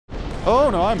Oh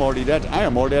no, I'm already dead. I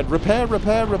am already dead. Repair,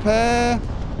 repair, repair.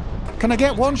 Can I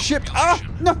get one shipped? Ah,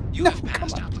 no, no,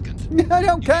 come on. No, I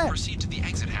don't care. Proceed to the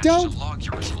exit hatch Don't. to log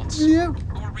your results. No.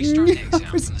 Or restart the exam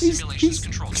from the simulation's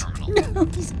control terminal.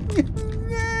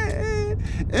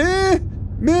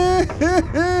 No,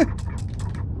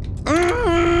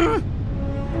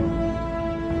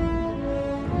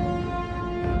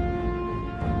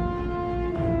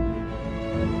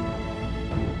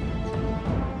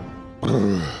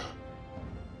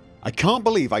 I can't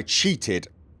believe I cheated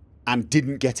and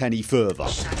didn't get any further.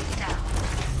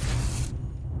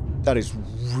 That is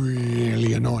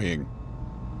really annoying.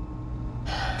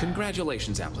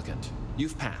 Congratulations, applicant.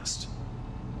 You've passed.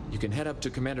 You can head up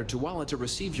to Commander Tuwala to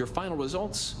receive your final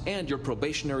results and your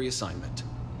probationary assignment.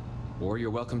 Or you're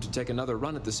welcome to take another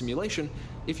run at the simulation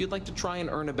if you'd like to try and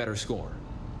earn a better score.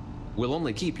 We'll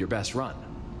only keep your best run.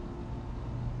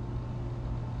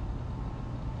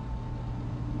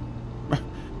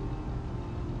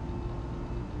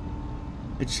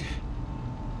 It's...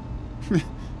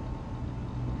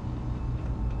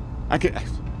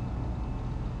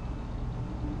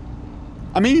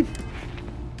 I mean,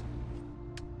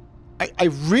 I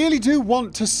really do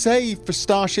want to save for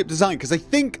Starship Design, because I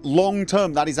think long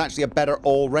term that is actually a better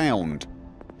all-round.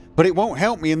 But it won't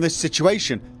help me in this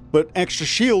situation. But extra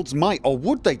shields might, or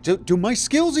would they? Do my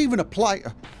skills even apply?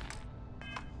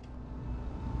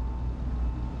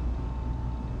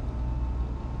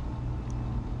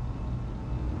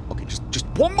 Okay, just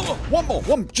one more,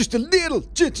 just a little,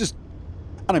 just...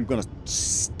 And I'm gonna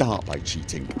start by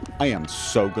cheating. I am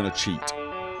so gonna cheat.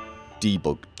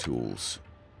 Debug tools.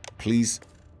 Please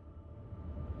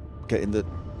get in the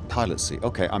pilot seat.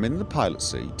 Okay, I'm in the pilot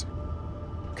seat.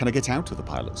 Can I get out of the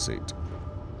pilot seat?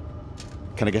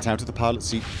 Can I get out of the pilot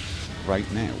seat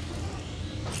right now?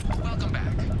 Welcome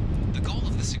back. The goal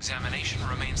of this examination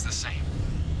remains the same.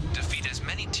 Defeat as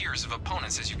many tiers of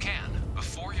opponents as you can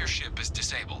before your ship is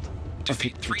disabled.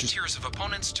 Defeat Okay, 3 tiers of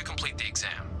opponents to complete the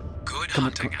exam. Good Come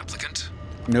on, hunting, applicant.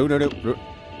 No.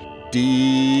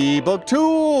 Debug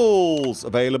tools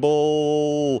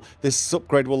available. This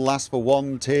upgrade will last for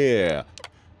 1 tier.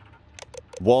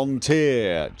 1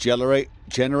 tier. Generate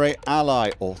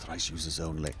ally. Authorized users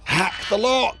only. Hack the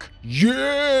lock.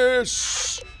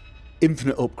 Yes.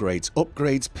 Infinite upgrades.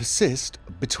 Upgrades persist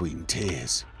between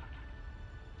tiers.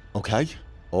 Okay.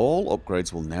 All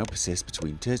upgrades will now persist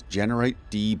between tiers. Generate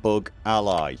debug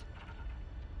ally.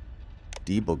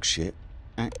 Debug shit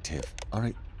active.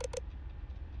 Alright.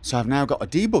 So I've now got a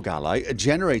debug ally, a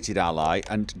generated ally,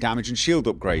 and damage and shield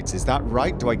upgrades. Is that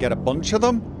right? Do I get a bunch of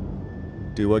them?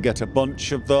 Do I get a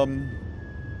bunch of them?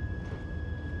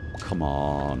 Come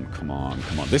on.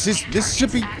 This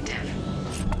should be...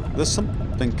 There's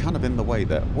something kind of in the way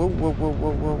there. Whoa.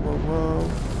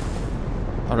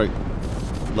 Alright.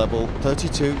 Level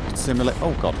 32. Simulate...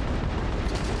 Oh, God.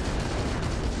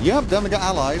 Yep, then we got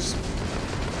allies.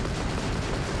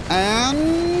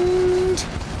 And...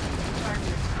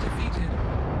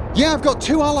 Yeah, I've got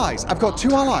 2 allies. Progress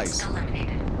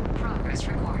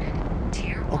recorded.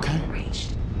 Tier 1 Okay.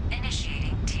 reached.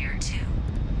 Initiating Tier 2.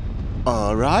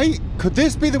 Alright. Could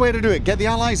this be the way to do it? Get the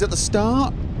allies at the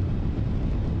start?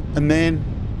 And then...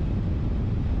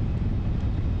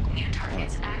 New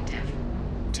targets active.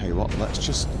 Tell you what, let's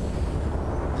just...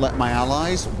 let my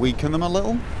allies weaken them a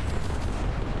little.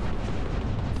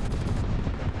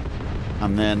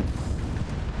 And then...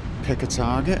 pick a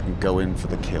target and go in for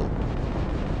the kill.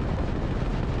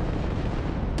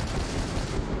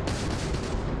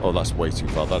 Oh, that's way too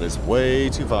far. That is way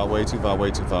too far.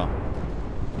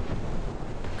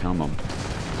 Come on.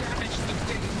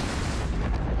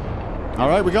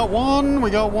 Alright, we got one.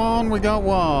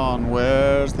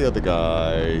 Where's the other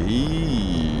guy?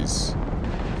 He's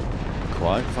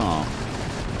quite far.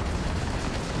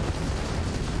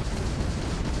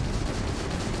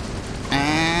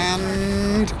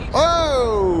 And...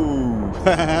 oh!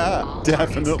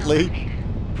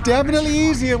 Definitely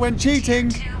easier when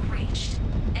cheating.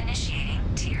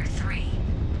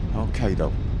 Okay,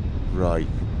 though. Right.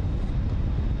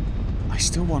 I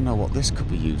still want to know what this could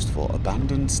be used for.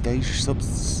 Abandoned star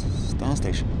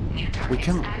station. We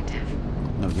can't.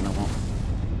 No, you know what?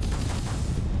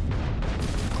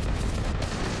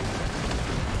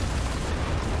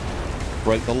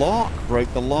 Break the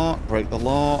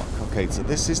lock. Okay, so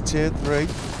this is tier 3.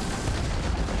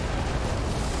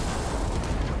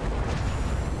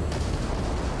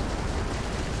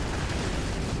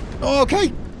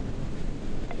 Okay.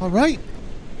 All right.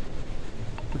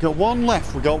 We got one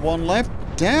left.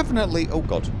 Definitely. Oh,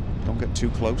 God. Don't get too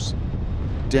close.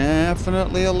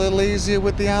 Definitely a little easier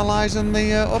with the allies and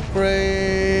the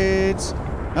upgrades.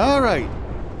 All right.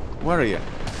 Where are you?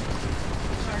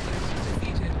 Target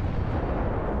defeated.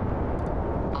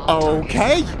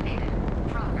 Okay.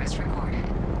 Progress recorded.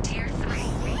 Tier 3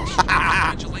 reached.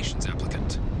 Congratulations,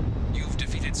 applicant. You've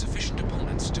defeated sufficient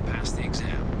opponents to pass the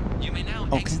exam. You may now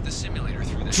exit the simulator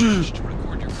through this hatch to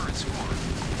record your current score.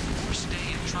 Or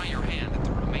stay and try your hand at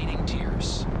the remaining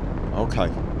tiers.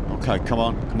 Okay. Okay, come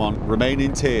on, come on.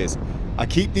 Remaining tiers. I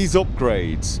keep these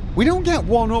upgrades. We don't get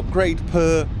one upgrade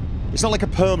per... It's not like a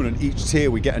permanent. Each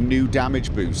tier we get a new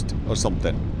damage boost or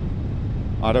something.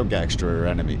 I don't get extra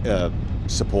enemy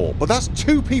support. But that's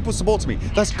 2 people supporting me.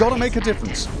 That's got to make a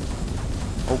difference.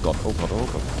 Oh god, oh god, oh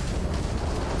god.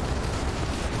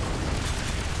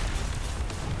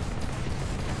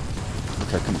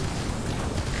 Okay, come on.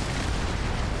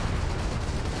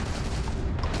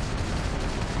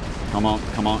 Come on,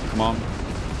 come on, come on.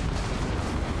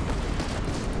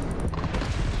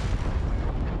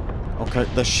 Okay,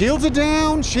 the shields are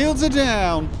down, shields are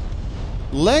down.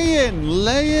 Lay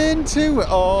into it.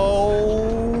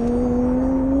 Oh.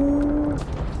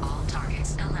 All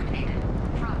targets eliminated.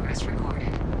 Progress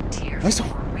recorded. Tier 4 That's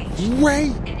reached. way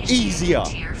Initiating easier.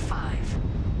 Tier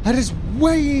 5. That is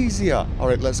way easier.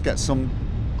 Alright, let's get some...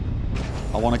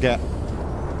 I want to get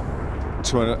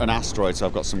to an asteroid so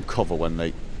I've got some cover when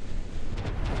they...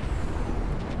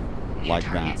 Like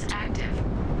Targets that.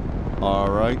 active.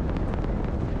 Alright.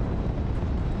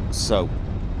 So,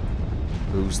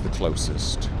 who's the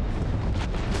closest?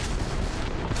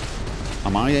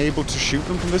 Am I able to shoot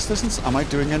them from this distance? Am I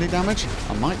doing any damage?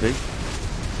 I might be.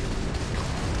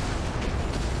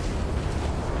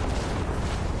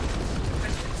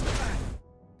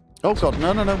 Oh god,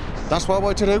 no, no, no. That's what I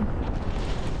want to do.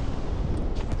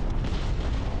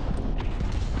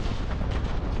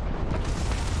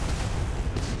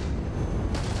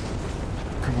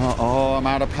 Come on. Oh, I'm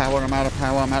out of power, I'm out of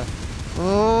power, I'm out of...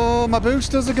 Oh, my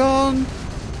boosters are gone.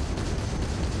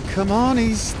 Come on,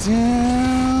 he's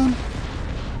down.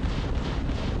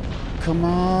 Come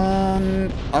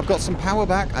on. I've got some power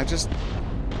back. I just...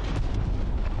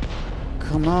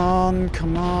 Come on,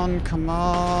 come on, come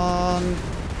on.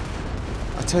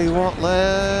 I tell you what,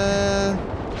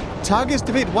 target's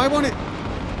defeated. Why won't it?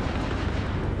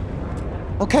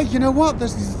 Okay, you know what?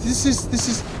 This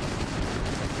is...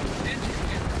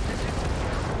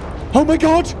 Oh my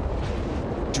god!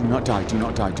 Do not die, do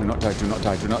not die, do not die, do not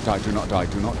die, do not die, do not die,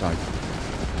 do not die.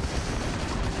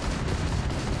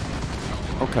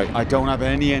 Okay, I don't have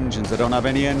any engines, I don't have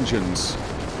any engines.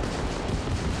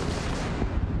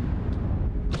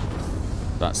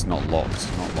 That's not locked,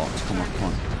 not locked. Come on, come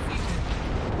on.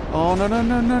 Oh, no, no,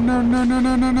 no, no, no, no, no,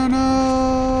 no, no, no,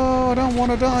 no. I don't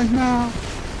want to die now.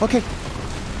 Okay.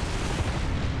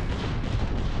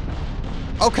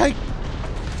 Okay.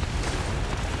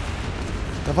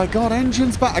 Have I got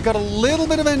engines back? I got a little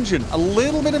bit of engine. A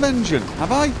little bit of engine.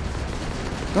 Have I?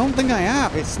 Don't think I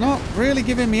have. It's not really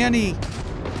giving me any...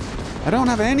 I don't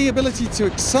have any ability to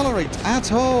accelerate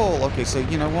at all. Okay, so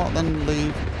you know what? Then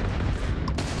leave.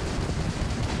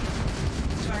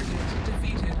 Target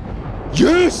defeated.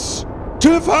 Yes!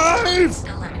 To 5!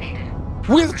 Eliminated.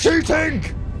 With cheating!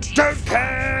 Don't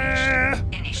care!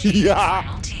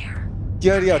 Yeah!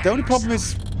 Yeah, the only problem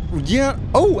is... Yeah.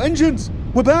 Oh, engines!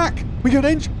 We're back! We got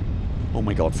engine... Oh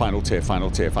my god, final tier,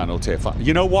 final tier, final tier.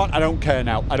 You know what? I don't care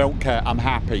now. I don't care. I'm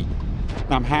happy.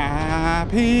 I'm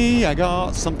happy. I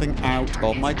got something out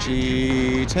of my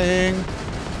cheating.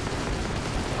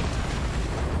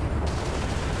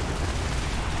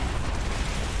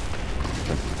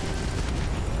 Okay.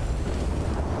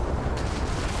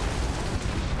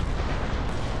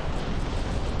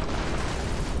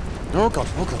 Oh god,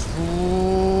 oh god.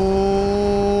 Oh.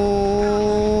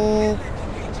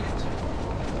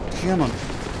 Come on.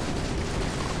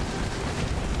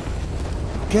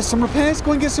 Get some repairs.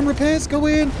 Go and get some repairs. Go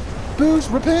in. Boost.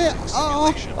 Repair.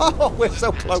 Oh, we're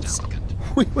so close.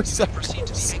 We were so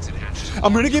close.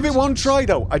 I'm going to give it one try,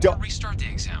 though. I don't... Restart the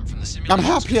exam from the I'm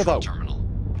happier, though.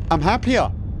 I'm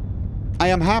happier. I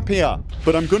am happier.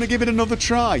 But I'm going to give it another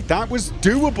try. That was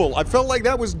doable. I felt like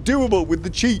that was doable with the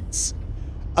cheats.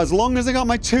 As long as I got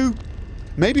my 2...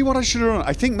 Maybe what I should have done...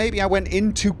 I think maybe I went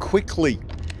in too quickly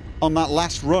on that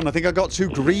last run. I think I got too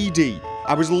greedy.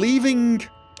 I was leaving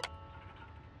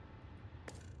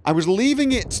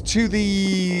it to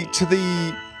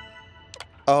the...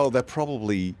 Oh, they're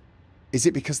probably... Is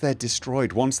it because they're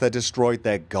destroyed? Once they're destroyed,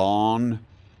 they're gone.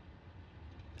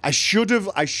 I should have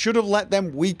let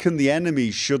them weaken the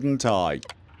enemies, shouldn't I?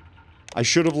 I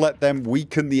should have let them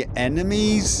weaken the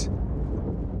enemies.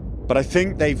 But I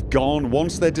think they've gone.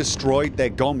 Once they're destroyed, they're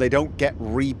gone. They don't get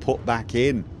re-put back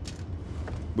in.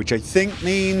 Which I think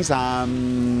means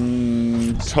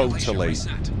I'm totally...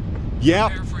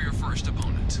 Yep. Prepare for your first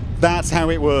opponent. That's how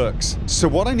it works. So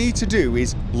what I need to do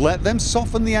is let them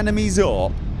soften the enemies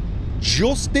up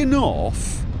just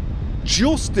enough,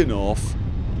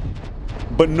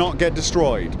 but not get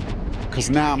destroyed. Because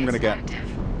now I'm gonna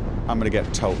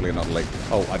get totally and utterly.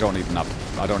 Oh, I don't even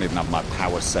have my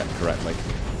power set correctly.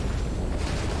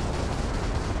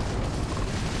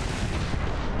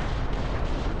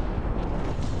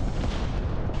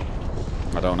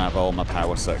 I don't have all my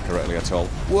power set correctly at all.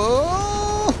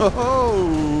 Whoa!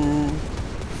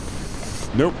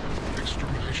 Nope.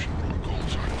 Extermination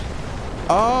protocols active.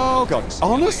 Oh god.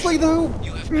 Honestly though,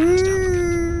 You have passed,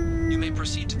 applicant. You may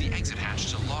proceed to the exit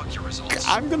hatch to log your results.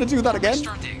 I'm gonna do that again.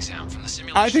 Start the exam from the I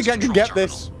simulation's think I can control get terminal.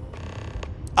 this.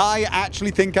 I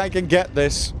actually think I can get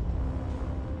this.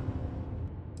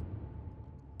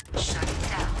 Shut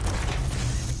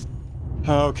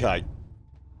down. Okay.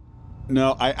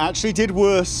 No, I actually did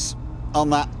worse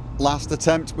on that last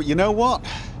attempt, but you know what?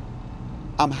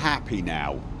 I'm happy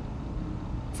now.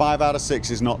 5 out of 6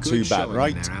 is not too bad,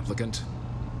 right? There, applicant.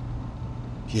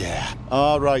 Yeah.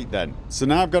 Alright then. So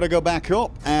now I've got to go back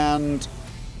up and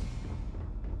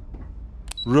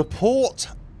report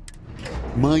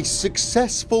my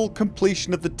successful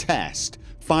completion of the test.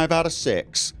 5 out of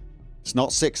 6. It's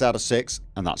not 6 out of 6,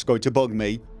 and that's going to bug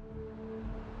me.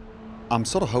 I'm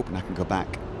sort of hoping I can go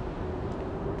back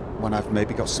when I've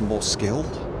maybe got some more skill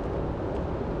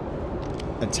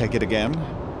and take it again.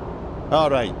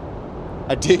 Alright.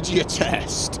 I did your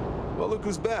test. Well, look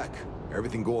who's back.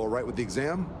 Everything go all right with the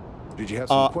exam? Or did you have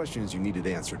some questions you needed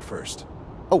answered first?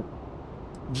 Oh,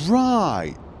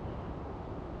 right.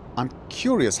 I'm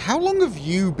curious, how long have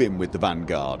you been with the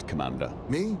Vanguard, Commander?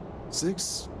 Me?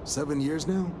 6, 7 years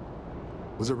now?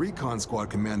 Was a recon squad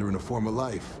commander in a former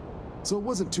life, so it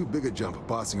wasn't too big a jump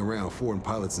bossing around foreign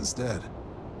pilots instead.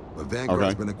 But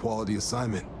Vanguard's been a quality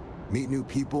assignment. Meet new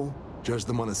people, judge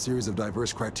them on a series of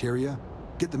diverse criteria,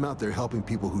 get them out there helping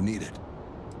people who need it.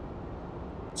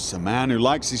 It's a man who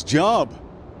likes his job.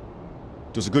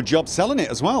 Does a good job selling it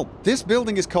as well. This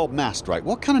building is called MAST, right?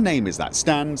 What kind of name is that?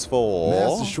 Stands for...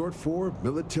 MAST is short for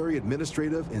Military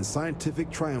Administrative and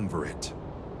Scientific Triumvirate.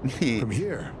 From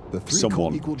here, the three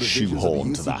co-equal divisions of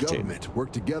the UC government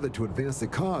work together to advance the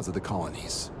cause of the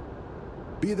colonies.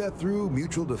 Be that through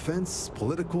mutual defense,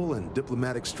 political and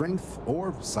diplomatic strength,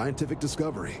 or scientific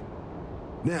discovery.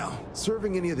 Now,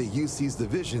 serving any of the UC's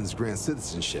divisions grants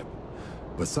citizenship,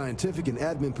 but scientific and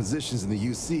admin positions in the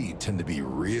UC tend to be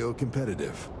real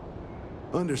competitive.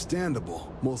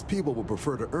 Understandable, most people would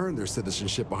prefer to earn their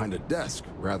citizenship behind a desk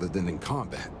rather than in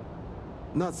combat.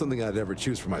 Not something I'd ever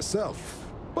choose for myself,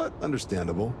 but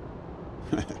understandable.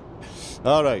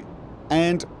 Alright,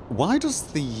 and why does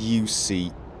the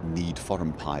UC need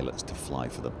foreign pilots to fly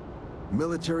for them?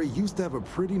 Military used to have a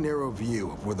pretty narrow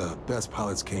view of where the best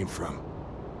pilots came from.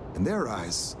 In their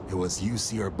eyes, it was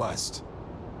UC or bust.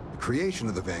 The creation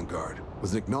of the Vanguard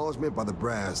was an acknowledgement by the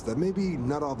brass that maybe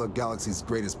not all the galaxy's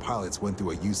greatest pilots went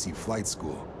through a UC flight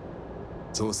school.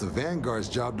 So it's the Vanguard's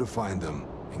job to find them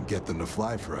and get them to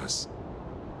fly for us.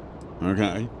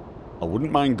 Okay. I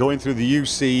wouldn't mind going through the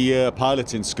UC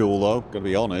piloting school though, gotta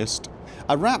be honest.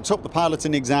 I wrapped up the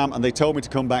piloting exam and they told me to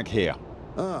come back here.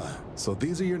 Ah, so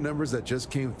these are your numbers that just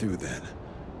came through then.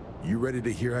 You ready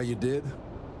to hear how you did?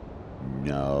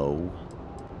 No.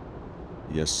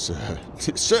 Yes, sir.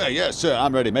 Sir, yes, sir.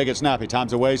 I'm ready. Make it snappy.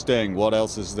 Time's a wasting. What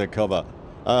else is there cover?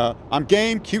 I'm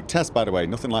game. Cute test, by the way.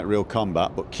 Nothing like real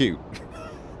combat, but cute.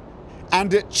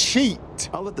 And a cheat.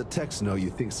 I'll let the techs know you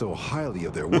think so highly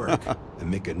of their work,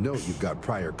 and make a note you've got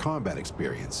prior combat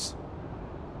experience.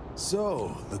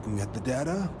 So, looking at the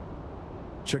data,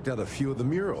 checked out a few of the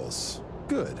murals.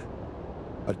 Good.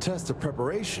 A test of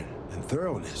preparation and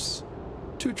thoroughness.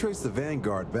 Two traits the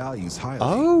Vanguard values highly.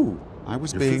 Oh, I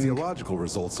was Your being... physiological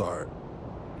results are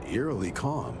eerily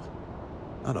calm.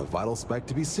 Not a vital spec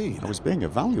to be seen. I was being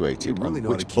evaluated. You really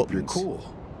know how to Which keep your buttons?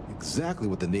 cool. Exactly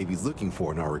what the Navy's looking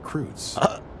for in our recruits.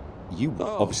 You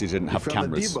obviously didn't have you found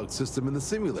cameras. the debug system in the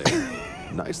simulator.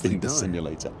 Nicely In the done.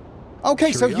 simulator.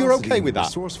 Okay, so you're Curiosity okay with and that?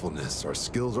 Resourcefulness are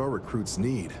skills our recruits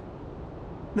need.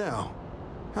 Now,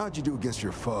 how'd you do against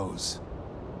your foes?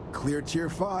 Clear tier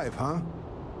 5, huh?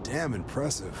 Damn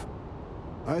impressive.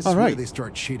 I swear they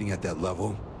start cheating at that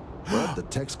level. But the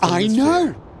text I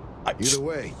know! Either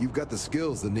way, you've got the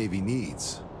skills the Navy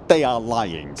needs. They are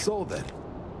lying. So then,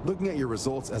 looking at your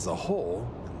results as a whole,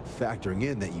 and factoring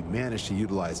in that you managed to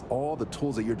utilize all the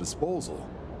tools at your disposal,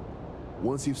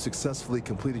 once you've successfully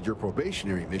completed your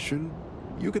probationary mission,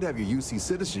 you could have your UC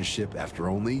citizenship after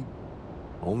only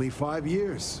 5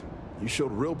 years. You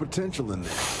showed real potential in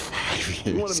there. 5 years.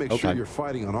 You want to make okay. sure you're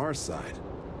fighting on our side.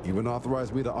 Even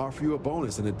authorized me to offer you a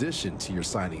bonus in addition to your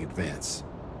signing advance.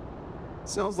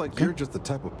 Sounds like you're just the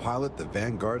type of pilot the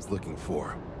Vanguard's looking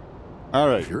for. All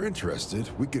right. If you're interested,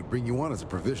 we could bring you on as a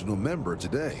provisional member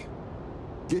today.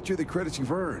 Get you the credits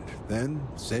you've earned, then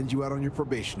send you out on your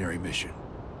probationary mission.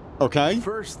 Okay.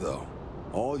 First, though,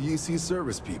 all UC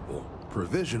service people,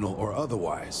 provisional or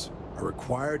otherwise, are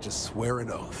required to swear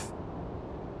an oath.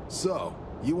 So,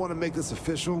 you want to make this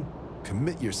official?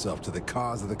 Commit yourself to the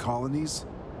cause of the colonies?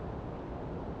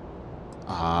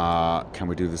 Can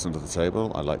we do this under the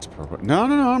table? I'd like to... No,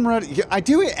 I'm ready. I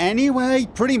do it anyway.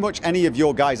 Pretty much any of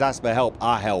your guys ask for help,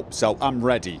 I help. So I'm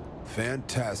ready.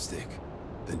 Fantastic.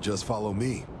 Then just follow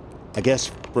me. I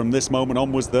guess from this moment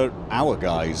onwards, they're our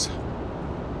guys.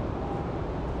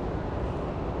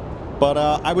 But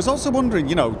I was also wondering,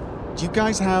 you know, do you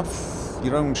guys have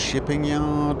your own shipping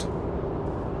yard?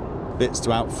 Bits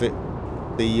to outfit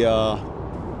the...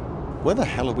 Where the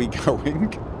hell are we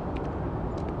going?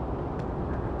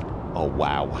 Oh,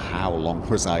 wow. How long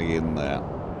was I in there?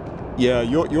 Yeah,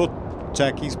 your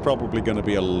techie's probably going to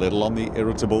be a little on the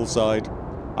irritable side.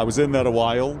 I was in there a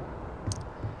while.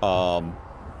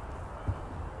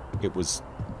 It was...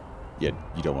 Yeah,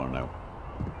 you don't want to know.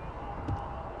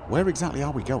 Where exactly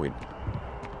are we going?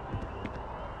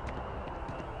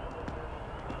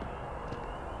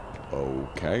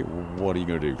 Okay, what are you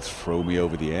going to do? Throw me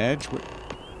over the edge?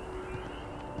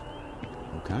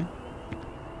 Okay.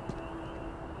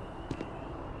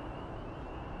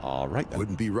 All right, then.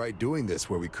 Wouldn't be right doing this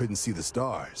where we couldn't see the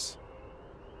stars.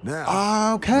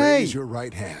 Now, okay. Raise your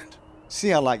right hand.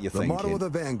 See, I like your thinking. The motto of the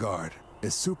Vanguard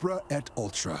is Supra et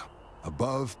Ultra,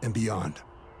 above and beyond.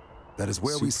 That is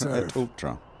where we serve,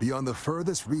 ultra. Beyond the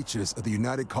furthest reaches of the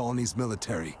United Colonies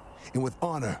military, and with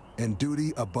honor and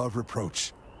duty above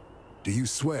reproach. Do you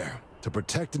swear to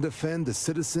protect and defend the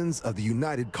citizens of the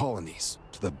United Colonies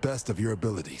to the best of your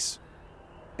abilities?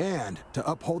 And to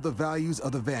uphold the values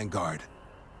of the Vanguard,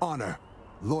 honor,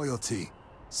 loyalty,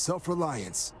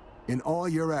 self-reliance, in all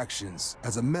your actions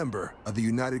as a member of the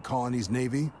United Colonies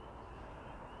Navy?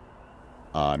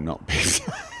 Not big.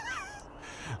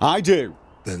 I do.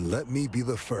 Then let me be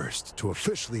the first to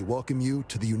officially welcome you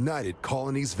to the United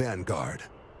Colonies Vanguard.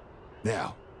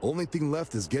 Now, only thing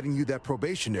left is getting you that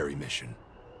probationary mission.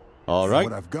 All right.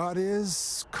 What I've got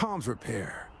is comms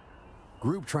repair.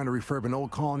 Group trying to refurb an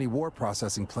old colony war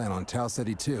processing plant on Tau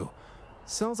Ceti 2.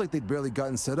 Sounds like they'd barely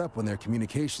gotten set up when their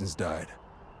communications died.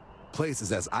 Place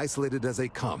is as isolated as they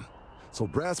come, so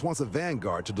Brass wants a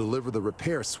Vanguard to deliver the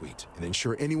repair suite and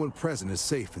ensure anyone present is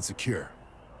safe and secure.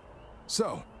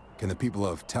 So, can the people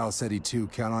of Tau Ceti 2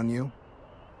 count on you?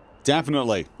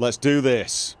 Definitely. Let's do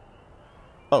this.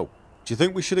 Oh, do you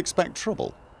think we should expect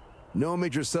trouble? No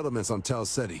major settlements on Tau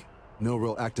Ceti. No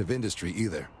real active industry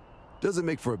either. Doesn't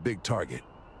make for a big target.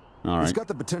 All right. It's got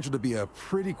the potential to be a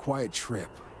pretty quiet trip.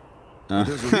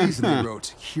 There's a reason they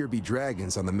wrote "Here be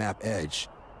dragons" on the map edge.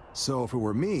 So if it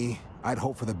were me, I'd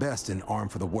hope for the best and arm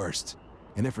for the worst.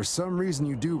 And if for some reason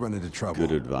you do run into trouble,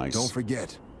 good advice. Don't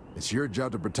forget, it's your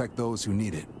job to protect those who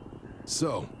need it.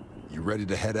 So, you ready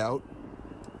to head out?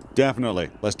 Definitely.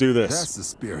 Let's do this. That's the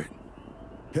spirit.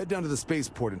 Head down to the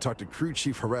spaceport and talk to Crew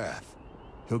Chief Harath.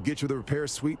 He'll get you the repair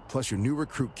suite plus your new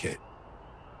recruit kit.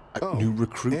 New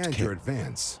recruit and kit. your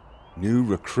advance. New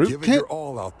recruit Give kit? it your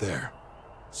all out there.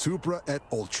 Supra et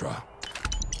Ultra.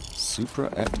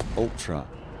 Supra et Ultra.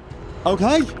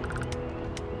 Okay.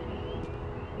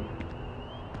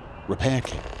 Repair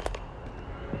kit.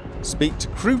 Speak to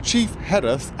Crew Chief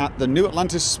Herath at the New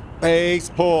Atlantis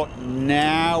Spaceport.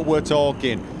 Now we're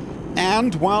talking.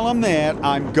 And while I'm there,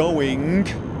 I'm going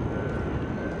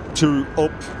to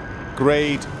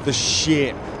upgrade the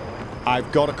ship. I've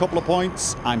got a couple of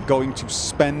points. I'm going to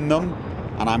spend them.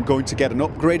 And I'm going to get an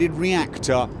upgraded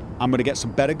reactor. I'm going to get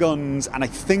some better guns. And I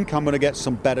think I'm going to get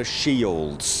some better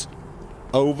shields.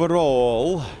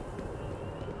 Overall,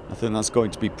 I think that's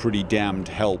going to be pretty damned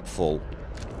helpful.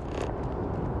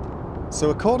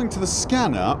 So according to the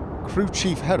scanner, Crew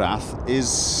Chief Herath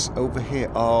is over here.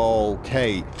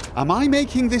 Okay. Am I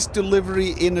making this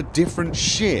delivery in a different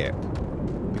ship?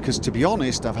 Because to be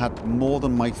honest, I've had more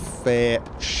than my fair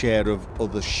share of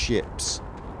other ships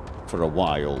for a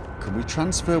while. Can we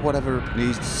transfer whatever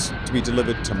needs to be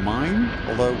delivered to mine?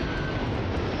 Although...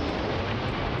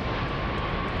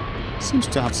 seems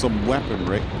to have some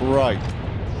weaponry. Right.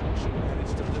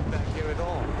 Managed to live back here at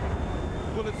all.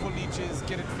 Bullet for leeches,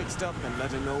 get it fixed up, and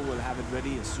let her know we'll have it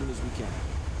ready as soon as we can.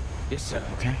 Yes, sir.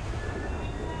 Okay.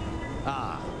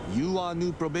 Ah, you are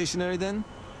new probationary then?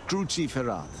 Crew Chief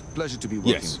Herath. Pleasure to be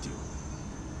working with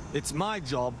you. It's my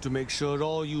job to make sure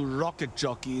all you rocket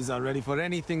jockeys are ready for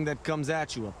anything that comes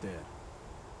at you up there.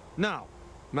 Now,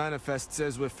 Manifest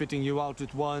says we're fitting you out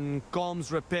with one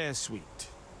comms repair suite.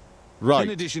 Right. In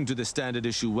addition to the standard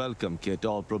issue welcome kit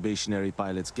all probationary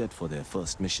pilots get for their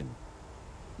first mission.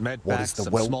 Med What packs, is the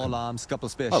some welcome? small arms, couple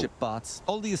spare ship parts,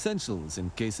 all the essentials in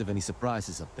case of any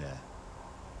surprises up there.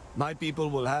 My people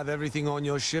will have everything on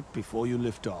your ship before you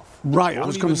lift off. Right, I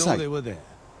was going to Won't even know say. they were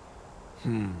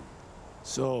there.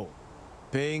 So,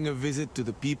 paying a visit to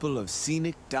the people of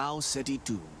scenic Tau Ceti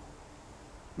 2.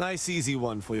 Nice easy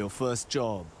one for your first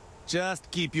job.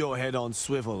 Just keep your head on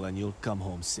swivel and you'll come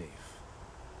home safe.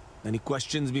 Any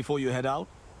questions before you head out?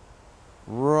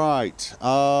 Right.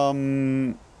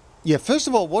 Yeah, first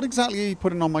of all, what exactly are you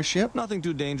putting on my ship? Nothing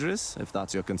too dangerous, if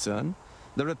that's your concern.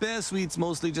 The repair suite's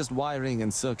mostly just wiring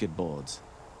and circuit boards.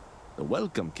 The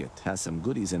welcome kit has some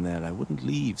goodies in there I wouldn't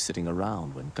leave sitting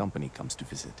around when company comes to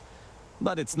visit.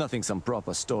 But it's nothing some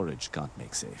proper storage can't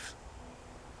make safe.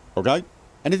 Okay.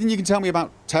 Anything you can tell me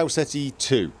about Tau Ceti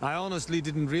 2? I honestly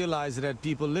didn't realize it had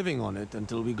people living on it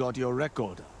until we got your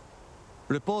recorder.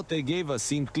 Report they gave us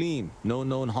seemed clean. No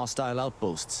known hostile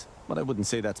outposts. But I wouldn't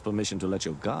say that's permission to let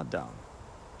your guard down.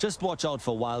 Just watch out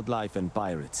for wildlife and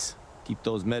pirates. Keep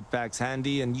those med packs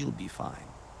handy and you'll be fine.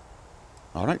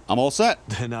 All right, I'm all set.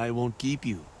 Then I won't keep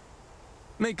you.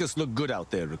 Make us look good out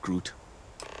there, recruit.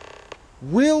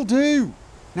 Will do.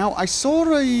 Now, I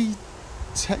saw a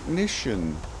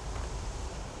technician.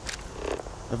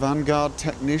 A Vanguard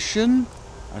technician?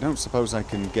 I don't suppose I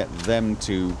can get them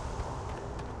to...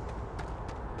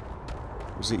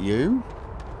 Was it you?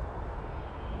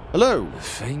 Hello? The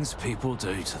things people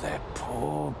do to their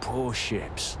poor, poor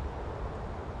ships.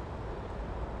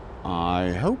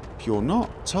 I hope you're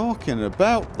not talking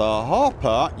about the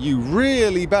Hopper. You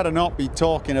really better not be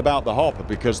talking about the Hopper,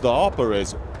 because the Hopper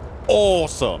is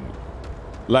awesome.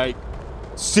 Like,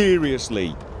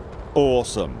 seriously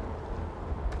awesome.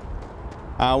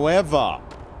 However,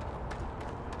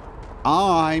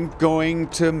 I'm going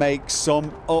to make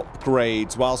some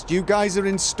upgrades. Whilst you guys are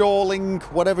installing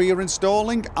whatever you're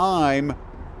installing, I'm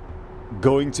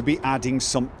going to be adding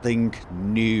something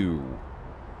new.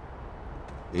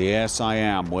 Yes, I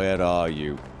am. Where are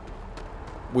you?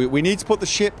 We need to put the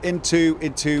ship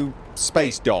into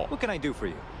space dock. What can I do for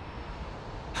you?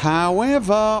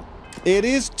 However, it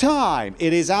is time.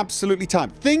 It is absolutely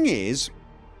time. Thing is,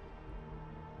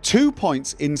 2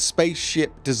 points in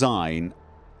spaceship design.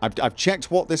 I've checked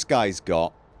what this guy's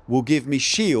got. Will give me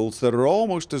shields that are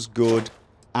almost as good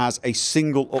as a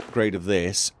single upgrade of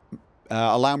this.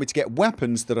 Allow me to get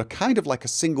weapons that are kind of like a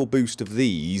single boost of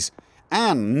these.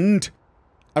 And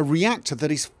a reactor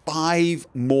that is 5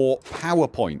 more power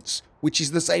points, which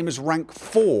is the same as rank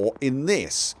 4 in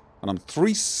this. And I'm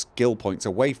 3 skill points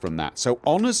away from that. So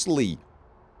honestly,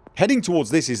 heading towards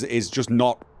this is just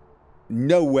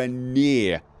nowhere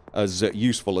near as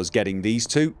useful as getting these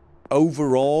two.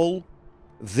 Overall,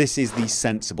 this is the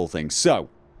sensible thing. So,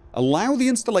 allow the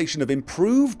installation of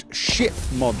improved ship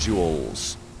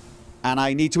modules. And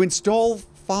I need to install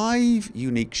 5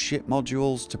 unique ship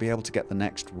modules to be able to get the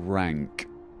next rank.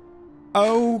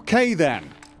 Okay then.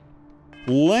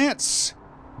 Let's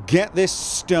get this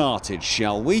started,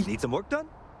 shall we? Need some work done?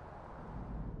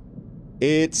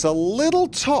 It's a little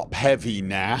top heavy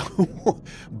now,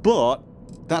 but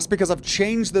that's because I've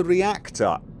changed the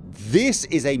reactor. This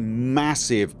is a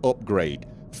massive upgrade.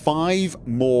 5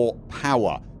 more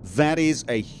power. That is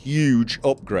a huge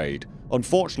upgrade.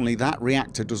 Unfortunately, that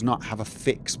reactor does not have a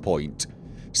fix point.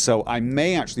 So I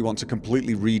may actually want to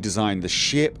completely redesign the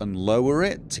ship and lower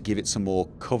it to give it some more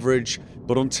coverage.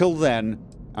 But until then,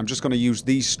 I'm just going to use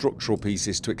these structural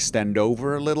pieces to extend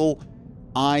over a little.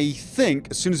 I think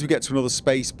as soon as we get to another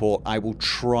spaceport, I will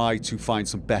try to find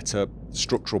some better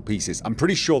structural pieces. I'm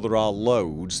pretty sure there are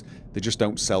loads. They just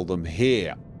don't sell them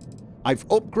here. I've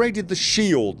upgraded the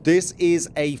shield. This is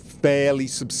a fairly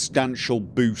substantial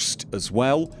boost as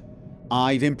well.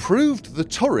 I've improved the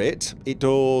turret. It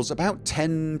does about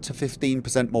 10 to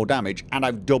 15% more damage, and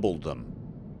I've doubled them.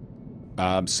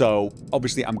 So,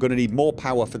 obviously, I'm going to need more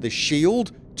power for this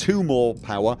shield, 2 more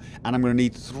power, and I'm going to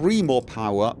need 3 more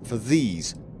power for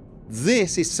these.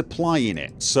 This is supplying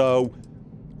it, so,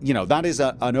 you know, that is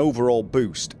an overall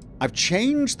boost. I've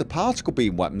changed the particle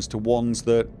beam weapons to ones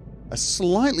that are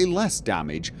slightly less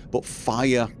damage, but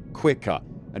fire quicker.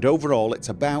 And overall, it's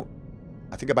about,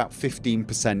 I think, about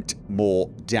 15% more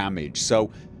damage.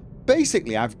 So,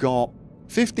 basically, I've got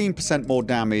 15% more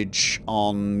damage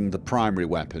on the primary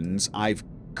weapons. I've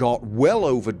got well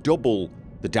over double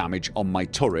the damage on my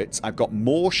turrets. I've got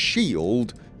more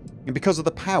shield. And because of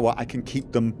the power, I can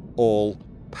keep them all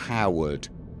powered.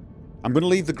 I'm going to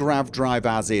leave the grav drive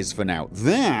as is for now.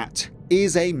 That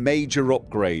is a major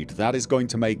upgrade. That is going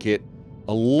to make it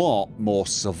a lot more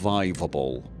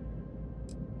survivable.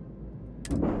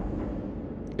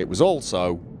 It was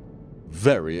also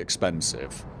very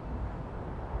expensive.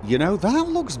 You know, that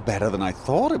looks better than I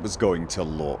thought it was going to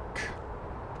look.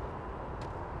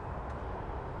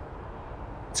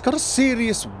 It's got a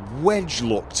serious wedge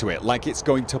look to it, like it's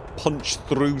going to punch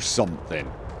through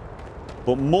something.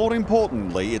 But more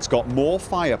importantly, it's got more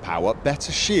firepower,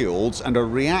 better shields, and a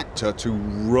reactor to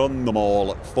run them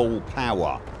all at full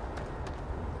power.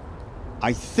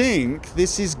 I think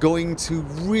this is going to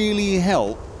really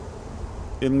help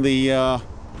in the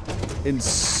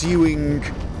ensuing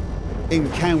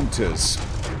encounters.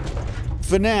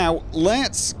 For now,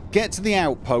 let's get to the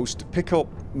outpost, pick up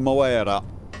Moira,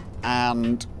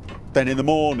 and then in the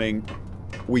morning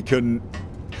we can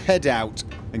head out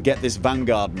and get this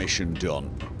Vanguard mission done.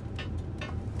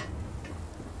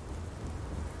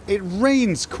 It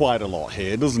rains quite a lot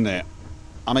here, doesn't it?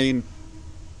 I mean,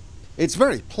 it's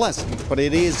very pleasant, but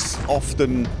it is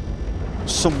often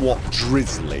somewhat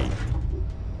drizzly.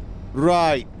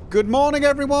 Right. Good morning,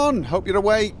 everyone. Hope you're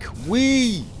awake.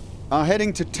 We are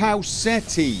heading to Tau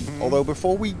Ceti. Although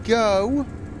before we go...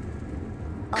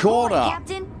 Cora. Ahoy,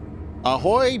 Captain.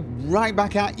 Ahoy. Right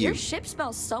back at you. Your ship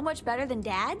smells so much better than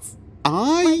Dad's.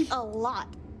 Like a lot.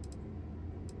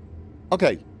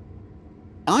 Okay.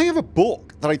 I have a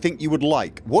book that I think you would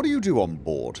like. What do you do on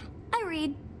board? I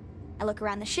read. I look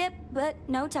around the ship, but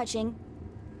no touching.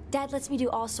 Dad lets me do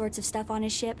all sorts of stuff on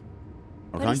his ship.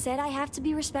 Okay. But he said I have to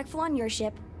be respectful on your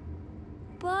ship.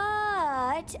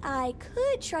 But I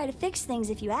could try to fix things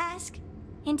if you ask.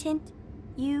 Hint, hint.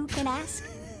 You can ask.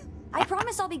 I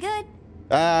promise I'll be good.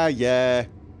 Yeah.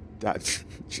 Dad,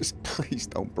 just please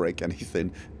don't break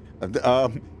anything.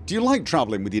 Do you like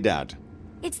traveling with your dad?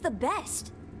 It's the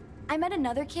best. I met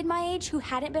another kid my age who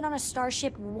hadn't been on a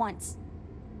starship once.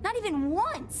 Not even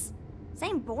once.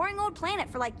 Same boring old planet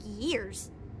for like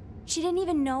years. She didn't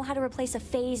even know how to replace a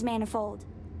phase manifold.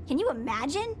 Can you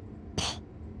imagine?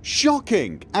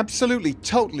 Shocking. Absolutely,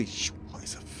 totally. What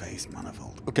is a phase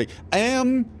manifold? Okay,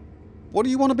 what do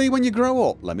you want to be when you grow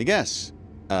up? Let me guess.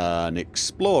 An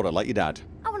explorer like your dad.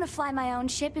 I want to fly my own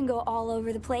ship and go all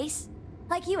over the place.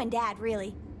 Like you and Dad,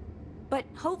 really. But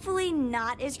hopefully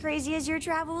not as crazy as your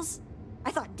travels.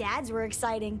 I thought Dad's were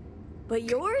exciting. But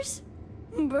yours?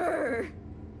 Brr.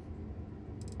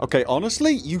 Okay,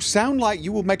 honestly, you sound like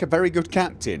you will make a very good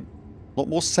captain. A lot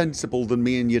more sensible than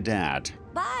me and your dad.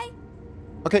 Bye.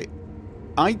 Okay,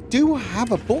 I do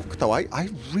have a book, though. I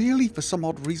really, for some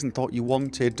odd reason, thought you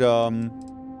wanted,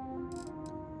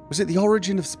 was it The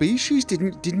Origin of Species?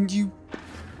 Didn't you...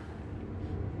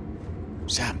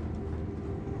 Sam.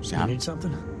 You need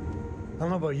something? I don't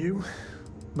know about you,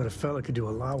 but a fella could do a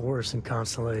lot worse in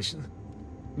Constellation.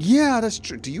 Yeah, that's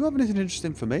true. Do you have anything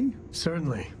interesting for me?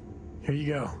 Certainly. Here you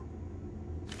go.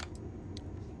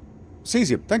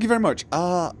 Cesium, thank you very much.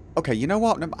 Okay, you know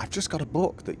what? No, I've just got a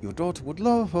book that your daughter would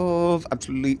love.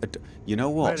 Absolutely. You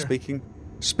know what? Later.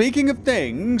 Speaking of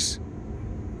things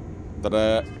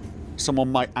that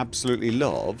someone might absolutely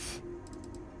love,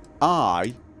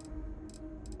 I've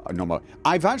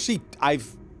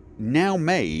now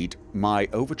made my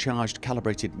overcharged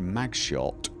calibrated mag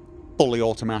shot fully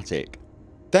automatic.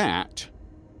 That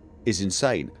is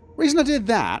insane. The reason I did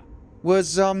that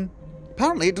was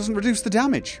apparently it doesn't reduce the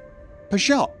damage per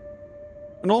shot.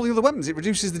 And all the other weapons, it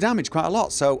reduces the damage quite a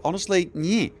lot. So honestly,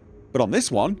 yeah. But on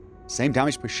this one, same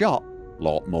damage per shot,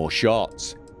 lot more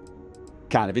shots.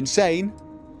 Kind of insane,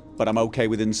 but I'm okay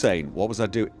with insane. What was I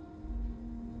doing?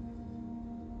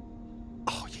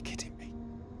 Oh, you're kidding me.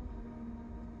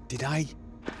 Did I?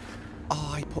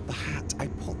 Oh, I put the hat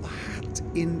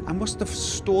in. I must have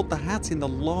stored the hat in the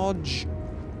lodge.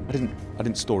 I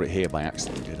didn't store it here by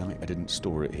accident, did I? I didn't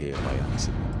store it here by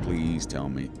accident. Please tell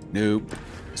me. Nope.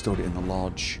 Stored it in the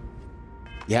lodge.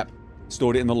 Yep.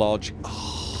 Stored it in the lodge.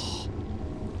 Oh.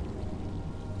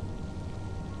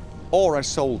 Or I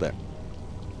sold it.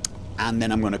 And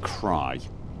then I'm going to cry.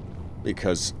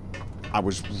 Because I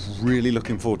was really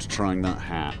looking forward to trying that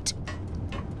hat.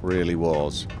 Really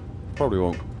was. Probably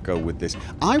won't go with this.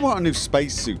 I want a new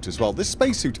spacesuit as well. This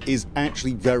spacesuit is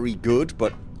actually very good,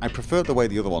 but I prefer the way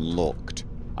the other one looked.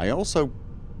 I also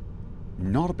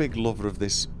not a big lover of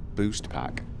this boost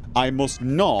pack. I must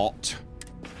not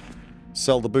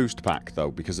sell the boost pack though,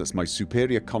 because it's my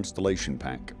superior constellation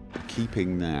pack.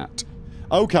 Keeping that.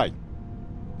 Okay.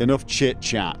 Enough chit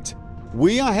chat.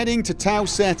 We are heading to Tau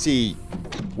Ceti.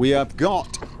 We have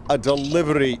got a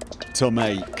delivery to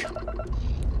make.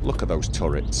 Look at those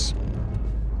turrets.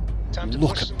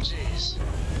 Look at them.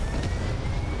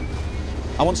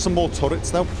 I want some more turrets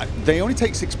though. They only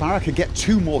take 6 power. I could get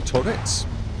 2 more turrets.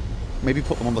 Maybe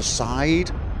put them on the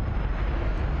side.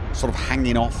 Sort of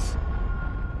hanging off.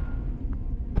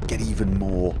 Get even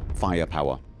more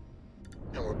firepower.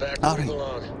 And we're back All moving right.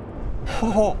 along.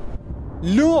 Oh,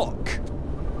 look!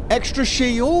 Extra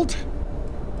shield?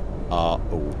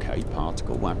 Okay,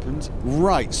 particle weapons.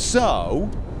 Right, so...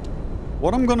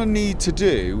 what I'm going to need to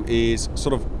do is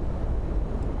sort of...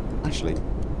 actually,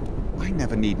 I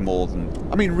never need more than...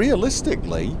 I mean,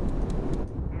 realistically...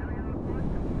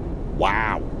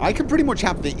 wow. I can pretty much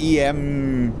have the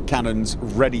EM cannons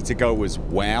ready to go as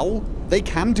well. They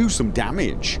can do some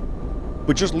damage.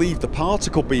 But just leave the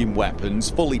particle beam weapons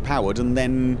fully powered and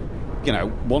then, you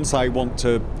know, once I want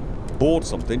to board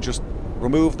something, just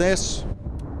remove this,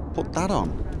 put that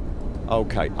on.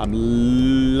 Okay,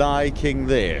 I'm liking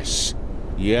this.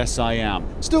 Yes, I am.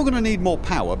 Still going to need more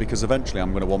power because eventually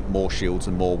I'm going to want more shields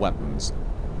and more weapons.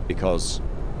 Because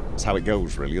that's how it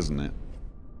goes, really, isn't it?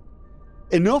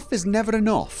 Enough is never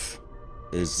enough,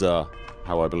 is how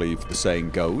I believe the saying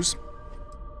goes.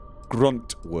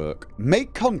 Grunt work.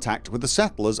 Make contact with the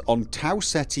settlers on Tau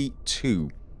Ceti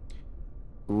 2.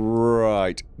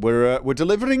 Right. We're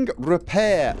delivering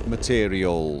repair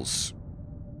materials.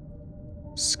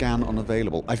 Scan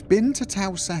unavailable. I've been to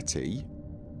Tau Ceti.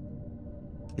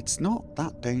 It's not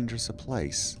that dangerous a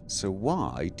place. So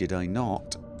why did I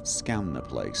not scan the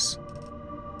place?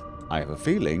 I have a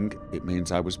feeling it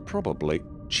means I was probably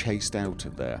chased out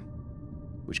of there.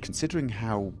 Which, considering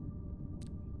how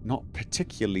not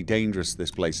particularly dangerous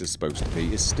this place is supposed to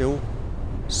be, is still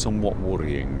somewhat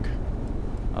worrying.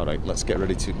 Alright, let's get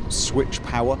ready to switch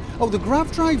power. Oh, the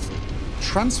grav drive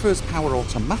transfers power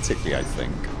automatically, I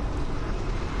think.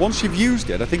 Once you've used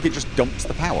it, I think it just dumps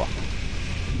the power.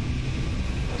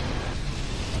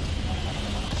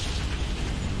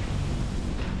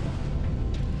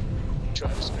 Try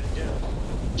to spin it down.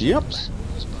 Yep.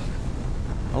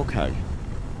 Okay.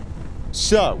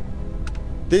 So,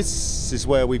 this is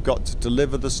where we've got to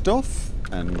deliver the stuff,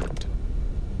 and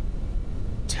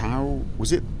Tau...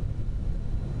 was it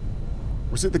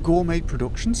the Gourmet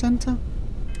Production Centre?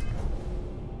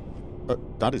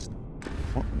 That is...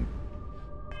 what?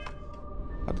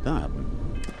 How did that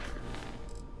happen?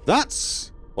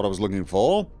 That's what I was looking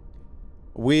for.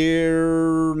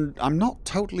 I'm not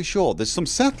totally sure. There's some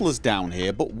settlers down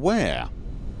here, but where?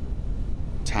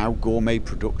 Tau Gourmet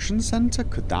Production Centre?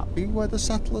 Could that be where the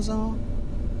settlers are?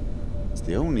 It's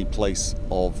the only place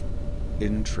of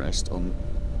interest on...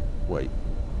 wait.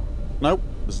 Nope.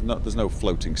 There's no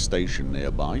floating station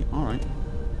nearby. Alright.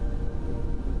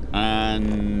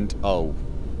 And...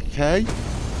 okay.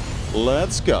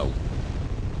 Let's go.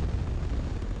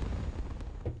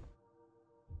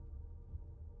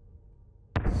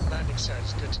 Landing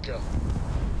sign's good to go.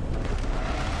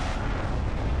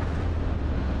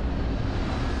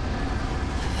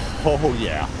 Oh,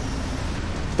 yeah.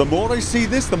 The more I see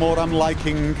this, the more I'm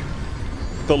liking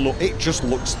the look. It just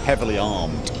looks heavily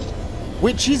armed.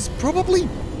 Which is probably...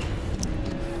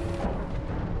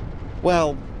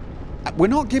 well, we're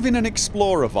not giving an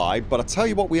Explorer vibe, but I tell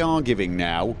you what we are giving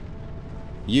now.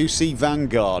 UC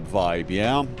Vanguard vibe,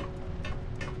 yeah?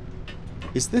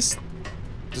 Is this...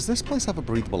 does this place have a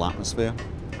breathable atmosphere?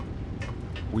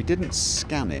 We didn't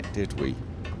scan it, did we?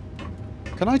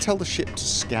 Can I tell the ship to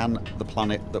scan the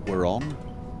planet that we're on?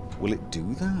 Will it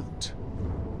do that?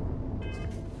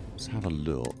 Let's have a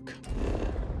look.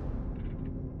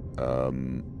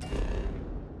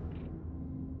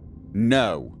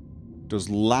 No. Does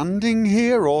landing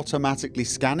here automatically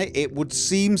scan it? It would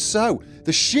seem so.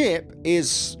 The ship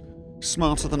is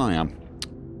smarter than I am.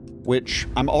 Which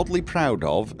I'm oddly proud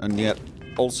of, and yet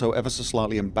also ever so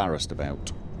slightly embarrassed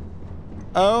about.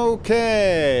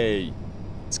 Okay.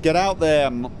 Let's get out there,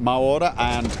 Maora,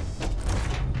 and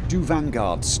do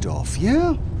Vanguard stuff,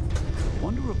 yeah?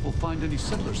 Wonder if we'll find any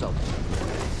settlers out there.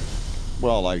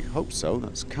 Well, I hope so.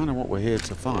 That's kind of what we're here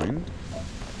to find.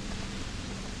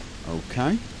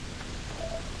 Okay.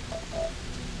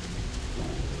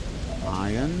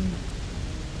 Iron.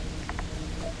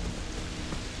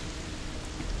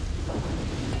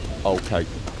 Okay.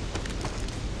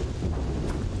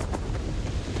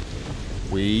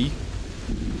 We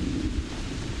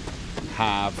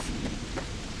have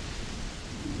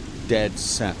dead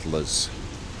settlers.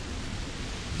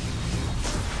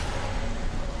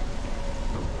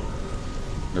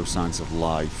 No signs of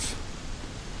life.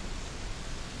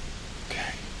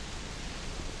 Okay.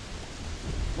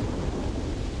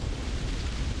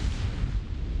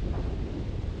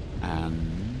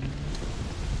 And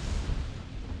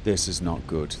this is not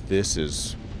good. This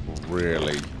is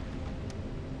really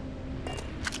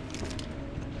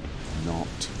not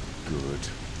good.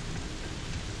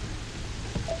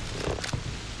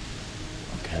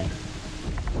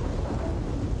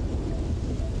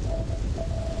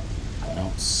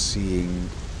 seeing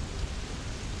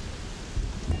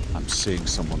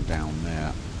someone down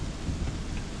there.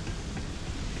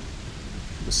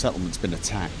 The settlement's been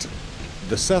attacked.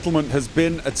 The settlement has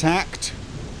been attacked.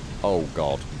 Oh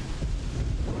god.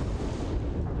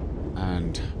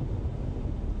 And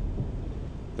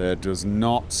there does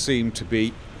not seem to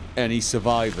be any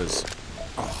survivors.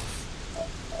 Oh.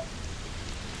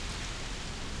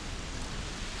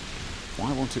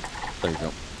 Why won't it... There you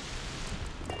go.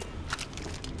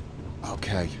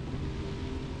 Okay.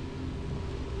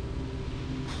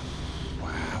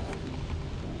 Wow.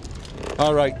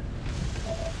 Alright.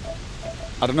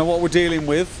 I don't know what we're dealing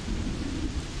with.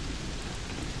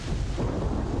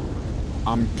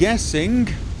 I'm guessing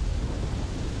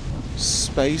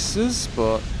spacers,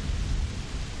 but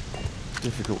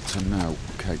difficult to know.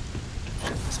 Okay.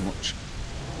 As much.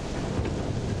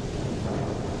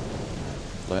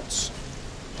 Let's...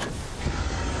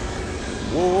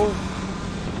 Whoa.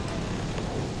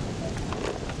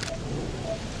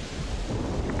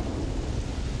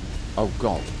 Oh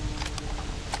god.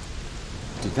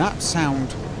 Did that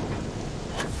sound...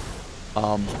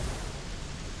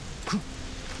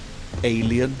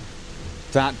 alien?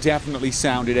 That definitely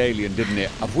sounded alien, didn't it?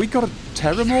 Have we got a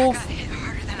terramorph? Got hit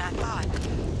harder than I thought.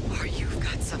 Or you've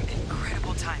got some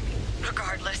incredible timing.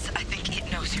 Regardless, I think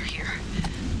it knows you're here.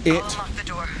 I'll unlock the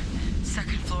door.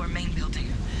 Second floor, main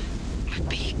building. But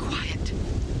be quiet.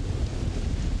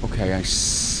 Okay, I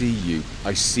see you.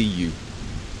 I see you.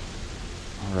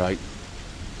 Alright.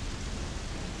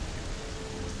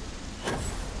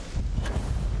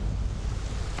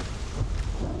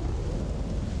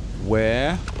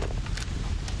 Where?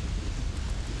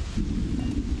 You're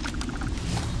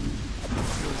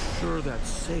sure that's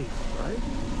safe, right?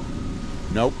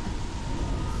 Nope.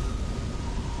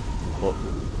 But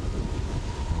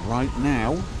right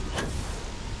now,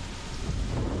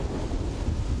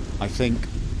 I think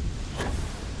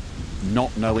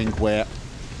not knowing where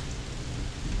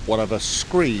whatever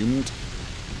screamed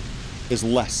is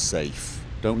less safe,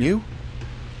 don't you?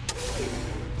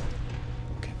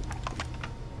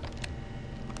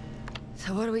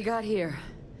 So what do we got here?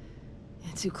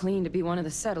 Too clean to be one of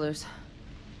the settlers.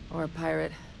 Or a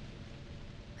pirate.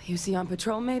 You see on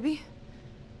patrol, maybe?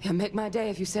 Yeah, make my day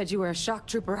if you said you were a shock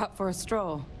trooper out for a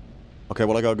stroll. Okay,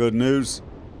 well, I got good news.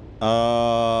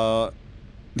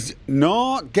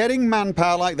 Not getting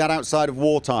manpower like that outside of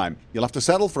wartime. You'll have to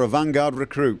settle for a Vanguard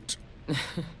recruit.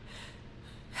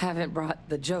 Haven't brought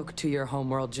the joke to your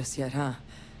homeworld just yet, huh?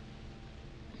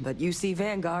 But you see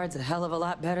Vanguard's a hell of a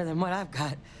lot better than what I've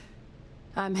got.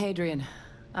 I'm Hadrian.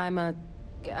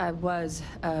 I was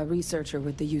a researcher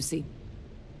with the UC.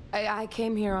 I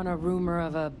came here on a rumor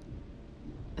of a...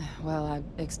 Well, I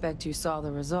expect you saw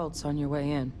the results on your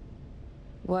way in.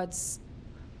 What's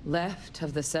left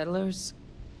of the settlers?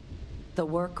 The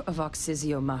work of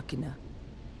Auxisio Machina.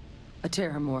 A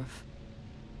terramorph.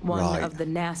 One of the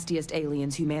nastiest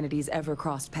aliens humanity's ever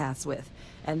crossed paths with.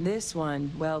 And this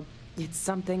one, well, it's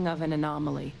something of an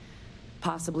anomaly.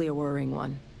 Possibly a worrying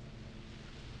one.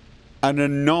 An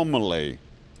anomaly?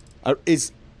 Are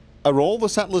all the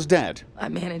settlers dead? I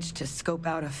managed to scope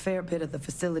out a fair bit of the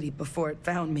facility before it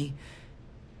found me.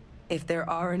 If there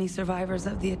are any survivors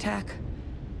of the attack,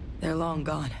 they're long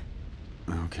gone.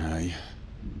 Okay.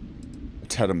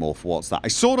 Terramorph, what's that? I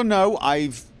sort of know,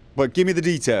 but give me the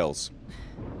details.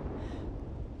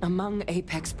 Among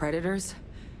apex predators,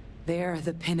 they're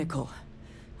the pinnacle.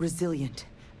 Resilient,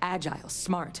 agile,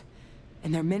 smart.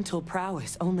 And their mental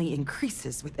prowess only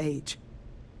increases with age.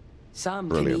 Some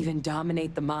can even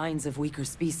dominate the minds of weaker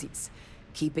species,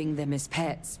 keeping them as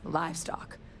pets,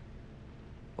 livestock,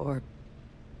 or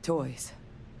toys.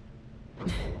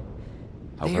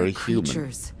 How very human.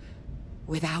 Creatures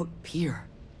without peer.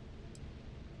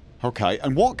 Okay,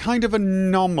 and what kind of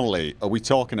anomaly are we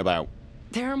talking about?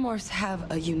 Terramorphs have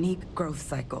a unique growth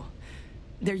cycle.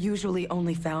 They're usually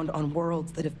only found on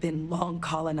worlds that have been long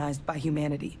colonized by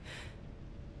humanity.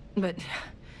 But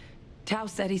Tao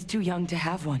said he's too young to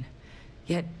have one.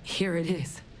 Yet here it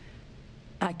is.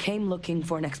 I came looking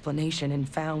for an explanation and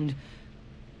found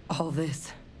all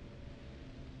this.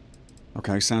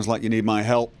 Okay, sounds like you need my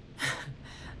help.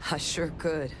 I sure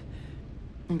could.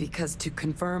 Because to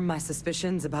confirm my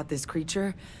suspicions about this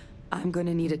creature, I'm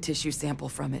gonna need a tissue sample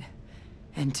from it.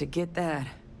 And to get that,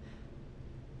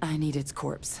 I need its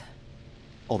corpse.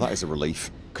 Oh, that is a relief.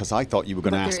 Because I thought you were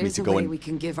going to ask me to go in. There is a way we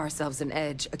can give ourselves an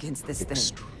edge against this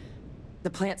thing. The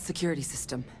plant security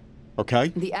system. Okay.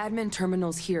 The admin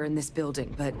terminal's here in this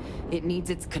building, but it needs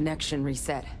its connection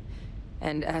reset.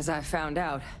 And as I found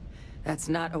out, that's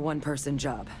not a one-person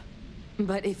job.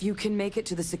 But if you can make it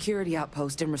to the security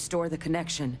outpost and restore the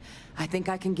connection, I think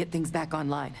I can get things back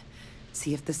online.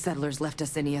 See if the settlers left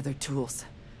us any other tools.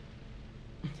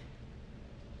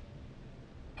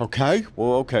 Okay.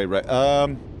 Well, okay, right.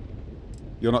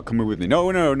 You're not coming with me. No.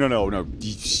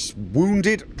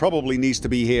 Wounded probably needs to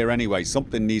be here anyway.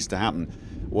 Something needs to happen.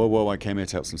 Whoa, I came here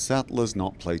to help some settlers,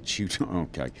 not play tutor.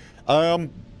 Okay.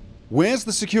 Where's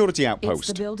the security outpost? It's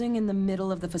the building in the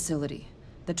middle of the facility.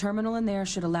 The terminal in there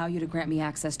should allow you to grant me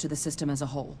access to the system as a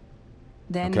whole.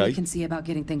 Then we can see about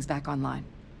getting things back online.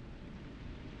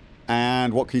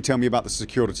 And what can you tell me about the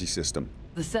security system?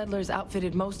 The settlers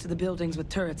outfitted most of the buildings with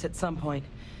turrets at some point.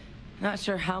 Not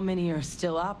sure how many are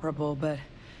still operable, but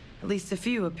at least a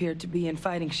few appeared to be in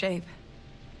fighting shape.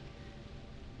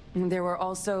 There were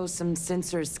also some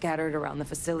sensors scattered around the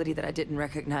facility that I didn't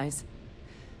recognize.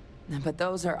 But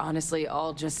those are honestly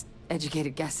all just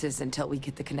educated guesses until we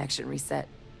get the connection reset.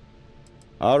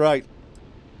 Alright.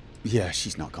 Yeah,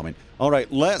 she's not coming.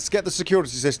 Alright, let's get the security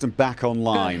system back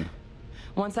online. Good.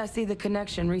 Once I see the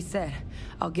connection reset,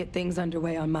 I'll get things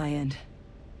underway on my end.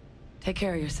 Take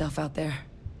care of yourself out there.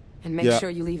 And make sure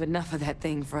you leave enough of that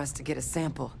thing for us to get a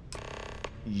sample.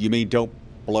 You mean don't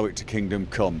blow it to Kingdom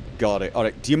Come? Got it.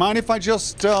 Alright, do you mind if I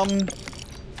just,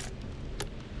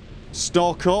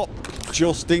 stock up?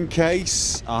 Just in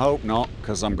case? I hope not,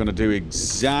 because I'm going to do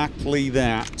exactly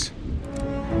that.